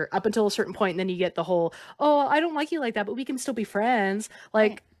Inquisitor up until a certain point, and then you get the whole, oh, I don't like you like that, but we can still be friends.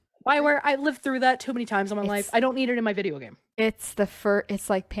 Like, BioWare, I lived through that too many times in my life. I don't need it in my video game. It's it's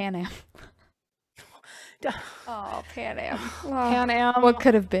like Pan Am. Oh, Pan Am. Oh, Pan Am. What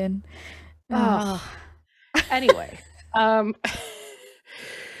could have been? Oh. Anyway,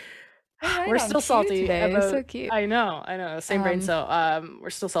 we're still salty today. about, so cute. I know, same brain cell. We're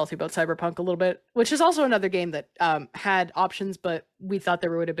still salty about Cyberpunk a little bit, which is also another game that had options, but we thought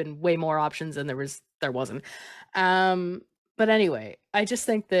there would have been way more options, and there wasn't. But anyway, I just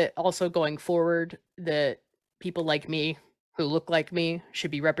think that also going forward, that people like me who look like me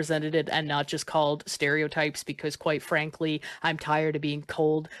should be represented and not just called stereotypes, because quite frankly, I'm tired of being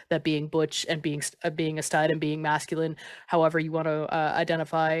told that being butch and being a stud and being masculine, however you want to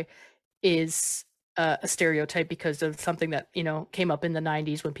identify, is a stereotype because of something that, came up in the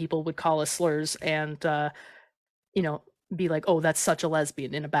 90s when people would call us slurs and, be like, oh, that's such a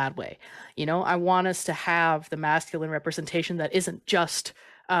lesbian, in a bad way. I want us to have the masculine representation that isn't just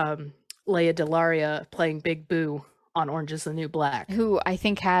Leia Delaria playing Big Boo on Orange is the New Black, who I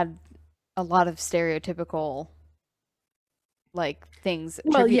think had a lot of stereotypical things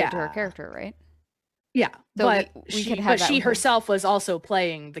attributed to her character, right? Yeah, so but we could have she herself was also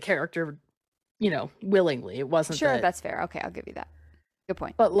playing the character willingly. It wasn't Sure, that. that's fair. Okay, I'll give you that. Good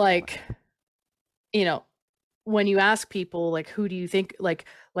point. But Good point. like, you know, when you ask people like, who do you think, like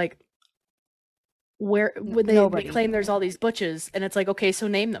where when they Nobody. claim there's all these butches, and it's like, okay, so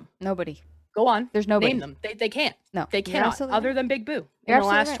name them. Nobody. Go on, There's name nobody. them. They can't. No, They you're cannot. absolutely Other right. than Big Boo, You're in the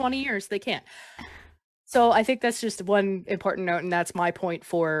absolutely last right. 20 years, they can't. So I think that's just one important note, and that's my point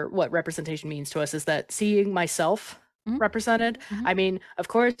for what representation means to us, is that seeing myself Mhm. represented. Mhm. I mean, of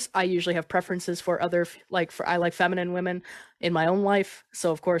course, I usually have preferences for I like feminine women in my own life,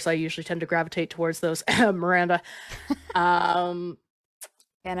 so of course I usually tend to gravitate towards those. Miranda. Um,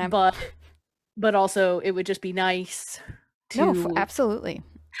 And I'm but also it would just be nice no, to absolutely.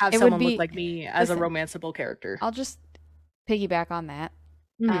 have It would someone look be like me as a listen, romanceable character. I'll just piggyback on that.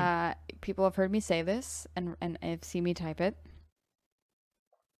 Mhm. People have heard me say this and have seen me type it.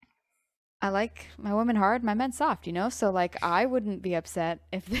 I like my women hard, my men soft, you know? So like I wouldn't be upset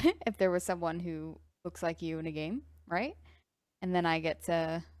if if there was someone who looks like you in a game, right? And then I get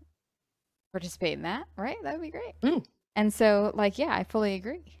to participate in that, right? That would be great. Mm. And so like yeah, I fully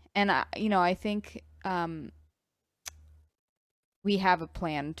agree. And I think we have a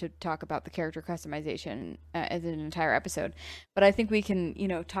plan to talk about the character customization as an entire episode. But I think we can,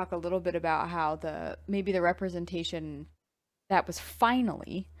 talk a little bit about how maybe the representation that was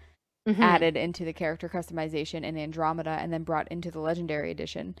finally Mhm. added into the character customization in Andromeda and then brought into the Legendary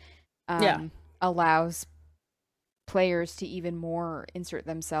Edition Yeah. allows players to even more insert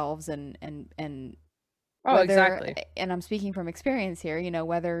themselves and Oh, whether, exactly. and I'm speaking from experience here,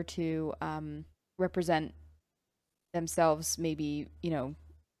 whether to represent themselves, maybe,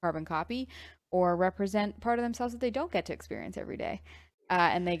 carbon copy, or represent part of themselves that they don't get to experience every day.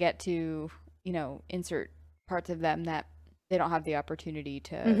 And they get to, insert parts of them that they don't have the opportunity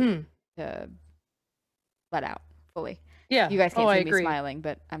Mhm. to let out fully. Yeah. You guys Oh, can't I see me agree. smiling,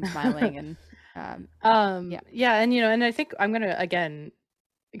 but I'm smiling and yeah. Yeah, and and I think I'm gonna, again,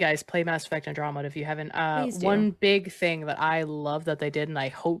 guys, play Mass Effect Andromeda if you haven't. Please do. One big thing that I love that they did, and I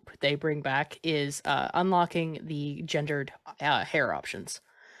hope they bring back, is unlocking the gendered hair options.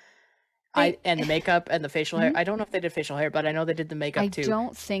 They And the makeup and the facial hair. mhm. I don't know if they did facial hair, but I know they did the I makeup too.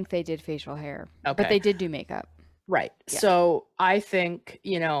 don't think they did facial hair, but Okay. they did do makeup. Right. Yeah. So I think,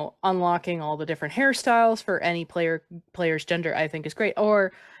 unlocking all the different hairstyles for any player's gender, I think is great.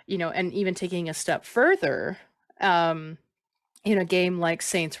 Or, and even taking a step further, um, in a game like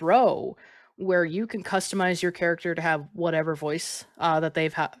Saints Row, where you can customize your character to have whatever voice that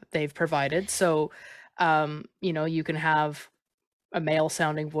they've provided. So, you can have a male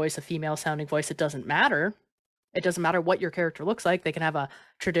sounding voice, a female sounding voice. It doesn't matter. It doesn't matter what your character looks like. They can have a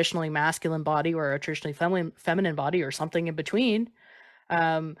traditionally masculine body or a traditionally feminine body or something in between.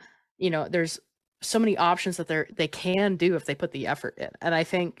 Um, there's so many options that they can do if they put the effort in. And I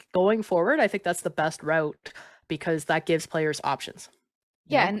think going forward, I think that's the best route, because that gives players options.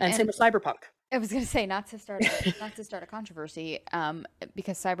 Yeah, And same with Cyberpunk. I was gonna say not to start a controversy,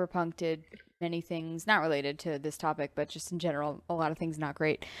 because Cyberpunk did many things not related to this topic, but just in general, a lot of things not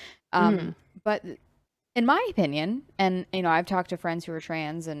great. Mhm. But in my opinion, and I've talked to friends who are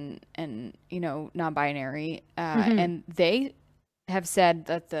trans and non-binary, Mhm. and they have said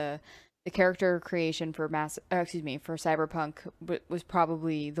that the character creation for for Cyberpunk was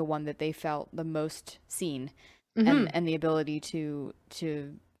probably the one that they felt the most seen, Mhm. and the ability to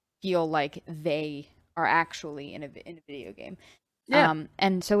feel like they are actually in a video game. Yeah.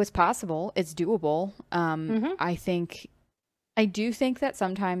 And so it's possible, it's doable. Mhm. I do think that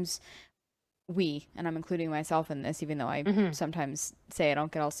sometimes and I'm including myself in this, even though I Mhm. sometimes say I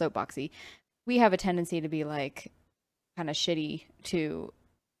don't get all soapboxy, we have a tendency to be like kind of shitty to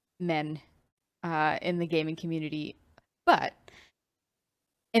men in the gaming community. But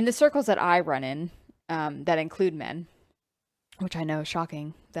in the circles that I run in, that include men, which I know is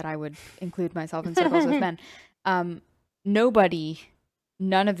shocking that I would include myself in circles with men, um, nobody,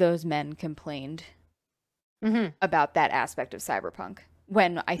 none of those men complained Mhm. about that aspect of cyberpunk.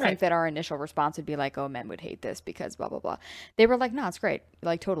 When I think Right. that our initial response would be like, "Oh, men would hate this because blah blah blah," they were like, "No, it's great.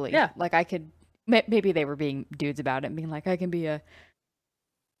 Like totally. Yeah. Like I could." Maybe they were being dudes about it, and being like, "I can be a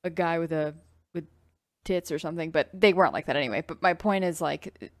guy with tits or something," but they weren't like that anyway. But my point is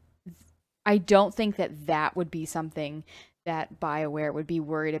like, I don't think that that would be something that BioWare would be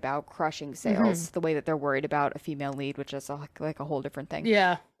worried about crushing Mhm. sales the way that they're worried about a female lead, which is like a whole different thing.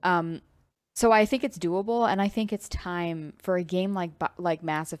 Yeah. Um, so I think it's doable, and I think it's time for a game like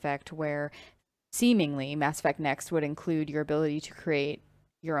Mass Effect, where seemingly Mass Effect Next would include your ability to create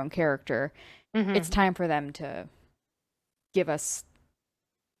your own character. It's Mhm. time for them to give us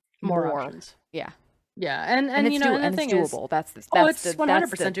More more. options. Yeah. Yeah, And and it's you know, do and the and it's thing is, doable. oh, That's it's the that's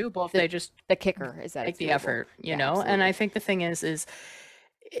 100% doable if the they just the kicker is that make it's the doable. effort, you Yeah, know? And I absolutely. think the thing is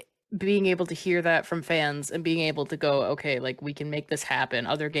being able to hear that from fans and being able to go, okay, like we can make this happen.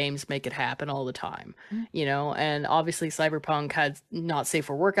 Other games make it happen all the time, Mhm. you know? And obviously, Cyberpunk had not safe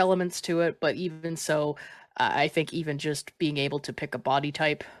for work elements to it, but even so, I think even just being able to pick a body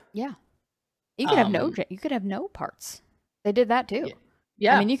type, Yeah. um, You could have no parts. They did that too.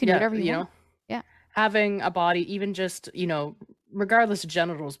 yeah, I yeah, mean, you can do yeah, whatever you you want. know, Yeah. having a body, even just, you know, regardless of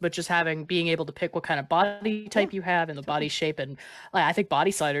genitals, but just having being able to pick what kind of body Yeah. type you have and the body Totally. shape, and like, I think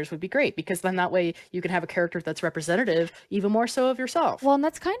body sliders would be great because then that way you can have a character that's representative even more so of yourself. Well, and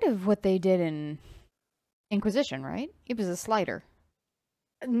that's kind of what they did in Inquisition, right? It was a slider.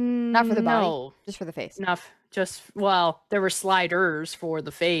 Not for the body, No, just for the face. enough. Just well, there were sliders for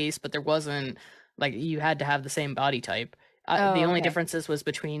the face, but there wasn't like you had to have the same body type. The Oh, only okay. differences was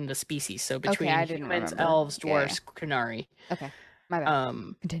between the species, so Okay, between I didn't humans, remember. elves, Yeah, yeah. dwarfs, Kunari. Okay. My bad.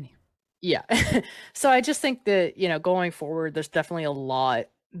 Um, Continue. Yeah. So I just think that, you know, going forward, there's definitely a lot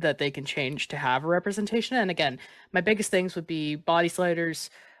that they can change to have a representation. And again, my biggest things would be body sliders,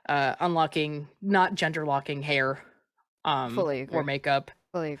 unlocking, not gender locking hair, Fully or agree. makeup,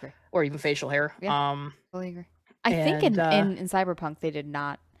 Fully agree. or even facial hair. Yeah, fully agree. I think And in Cyberpunk they did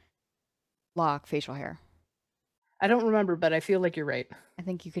not lock facial hair. I don't remember, but I feel like you're right. I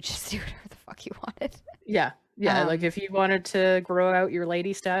think you could just do whatever the fuck you wanted. Yeah. Yeah. Like Um, if you wanted to grow out your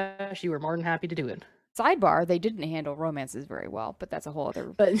lady stash, you were more than happy to do it. Sidebar, they didn't handle romances very well, but that's a whole other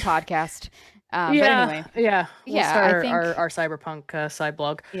But podcast. But yeah, anyway, yeah, we'll yeah, start I our think cyberpunk side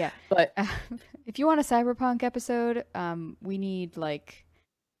blog. yeah. But If you want a cyberpunk episode, we need like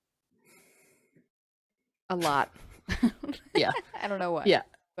a lot. yeah, I don't know what, yeah.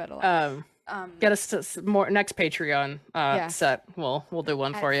 but a lot. Um, Um, get us to more next Patreon yeah, set. We'll do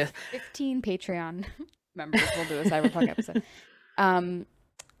one at for you. 15 Patreon members, we'll do a cyberpunk episode. Um,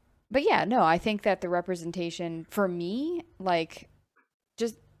 but yeah, no, I think that the representation for me, like,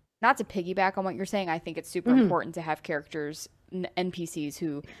 just not to piggyback on what you're saying, I think it's super Hmm. important to have characters, NPCs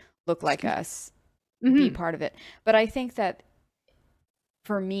who look like us, be Hmm. part of it. But I think that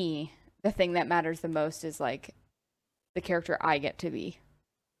for me, the thing that matters the most is like the character I get to be.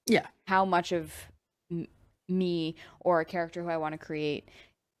 Yeah, How much of me or a character who I want to create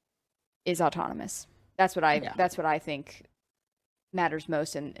is autonomous. yeah, That's what I think matters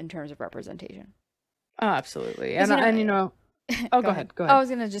most in terms of representation. oh, absolutely. Because you know, And you know, oh, go go ahead. ahead, go I ahead. was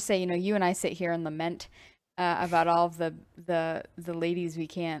gonna just say, you know, you and I sit here and lament about all of the ladies we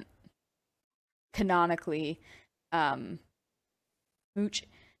can't canonically um, mooch,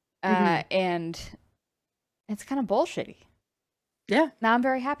 Hmm. and it's kind of bullshitty. Yeah. Now I'm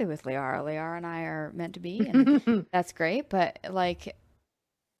very happy with Liara. Liara and I are meant to be, and that's great. But like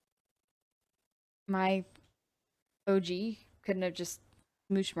my OG couldn't have just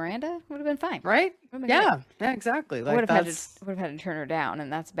mooched Miranda, would have been fine. Right? Would have been great. Yeah. Yeah. Exactly. I would Like have had to that's. turn her down,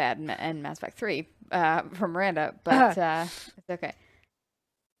 and that's bad in Mass Effect 3 for Miranda. But it's okay.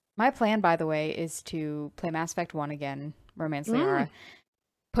 My plan, by the way, is to play Mass Effect 1 again, Romance Mm. Liara.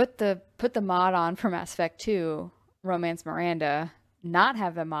 Put the mod on for Mass Effect 2, Romance Miranda. Not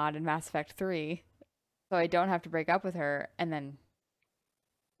have the mod in Mass Effect 3, so I don't have to break up with her, and then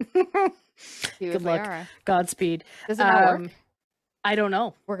be Good with luck. Liara. Godspeed. Does it not work? I don't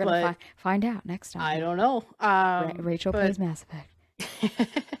know, We're gonna but find out next I time. don't know. Rachel But plays Mass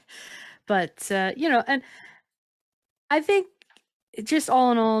Effect. but you know, and I think just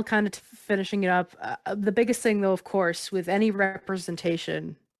all in all, kind of finishing it up, the biggest thing though, of course, with any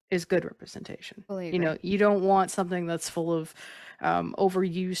representation is good representation. Fully You know, agree. you don't want something that's full of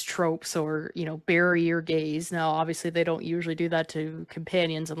overused tropes or, you know, barrier gaze. Now, obviously, they don't usually do that to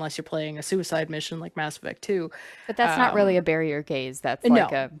companions unless you're playing a suicide mission like Mass Effect 2. But that's not really a barrier gaze. That's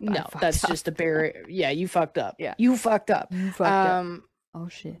like No, a I no, fucked that's up. just a barrier. Yeah, you fucked up. Yeah. You fucked up. You fucked up. Oh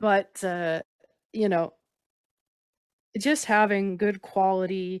shit. But you know, just having good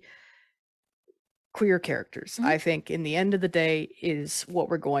quality queer characters, Mhm. I think in the end of the day is what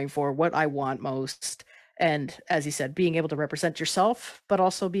we're going for, what I want most. And as you said, being able to represent yourself, but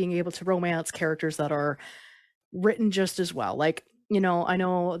also being able to romance characters that are written just as well. Like, you know, I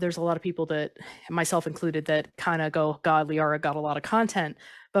know there's a lot of people that, myself included, that kind of go, God, Liara got a lot of content.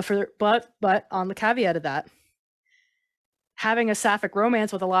 But on the caveat of that, having a sapphic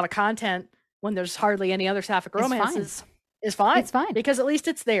romance with a lot of content when there's hardly any other sapphic It's fine. romances is fine It's fine. because at least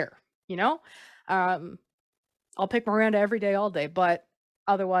it's there, you know? Um, I'll pick Miranda every day, all day, but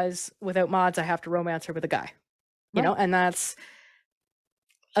otherwise, without mods, I have to romance her with a guy, you Right. know? And that's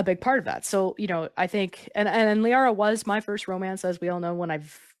a big part of that. So, I think, and Liara was my first romance, as we all know, when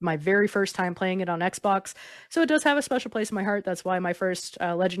my very first time playing it on Xbox. So it does have a special place in my heart. That's why my first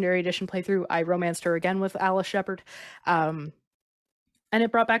Legendary Edition playthrough, I romanced her again with Alice Shepard. And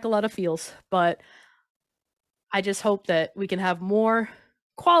it brought back a lot of feels, but I just hope that we can have more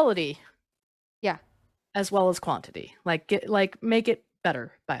quality. Yeah. As well as quantity. Make it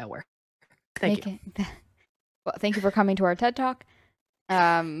better, BioWare. Thank you. Well, thank you for coming to our TED Talk.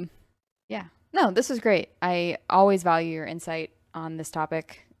 Yeah. No, this was great. I always value your insight on this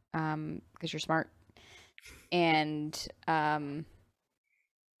topic because you're smart. And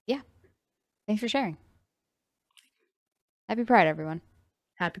yeah, thanks for sharing. Happy Pride, everyone.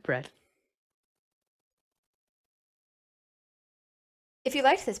 Happy Pride. If you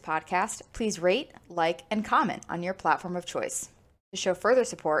liked this podcast, please rate, like, and comment on your platform of choice. To show further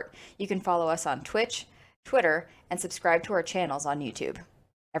support, you can follow us on Twitch, Twitter, and subscribe to our channels on YouTube.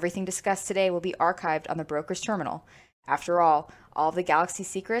 Everything discussed today will be archived on the Broker's terminal. After all of the Galaxy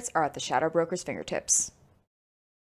secrets are at the Shadow Broker's fingertips.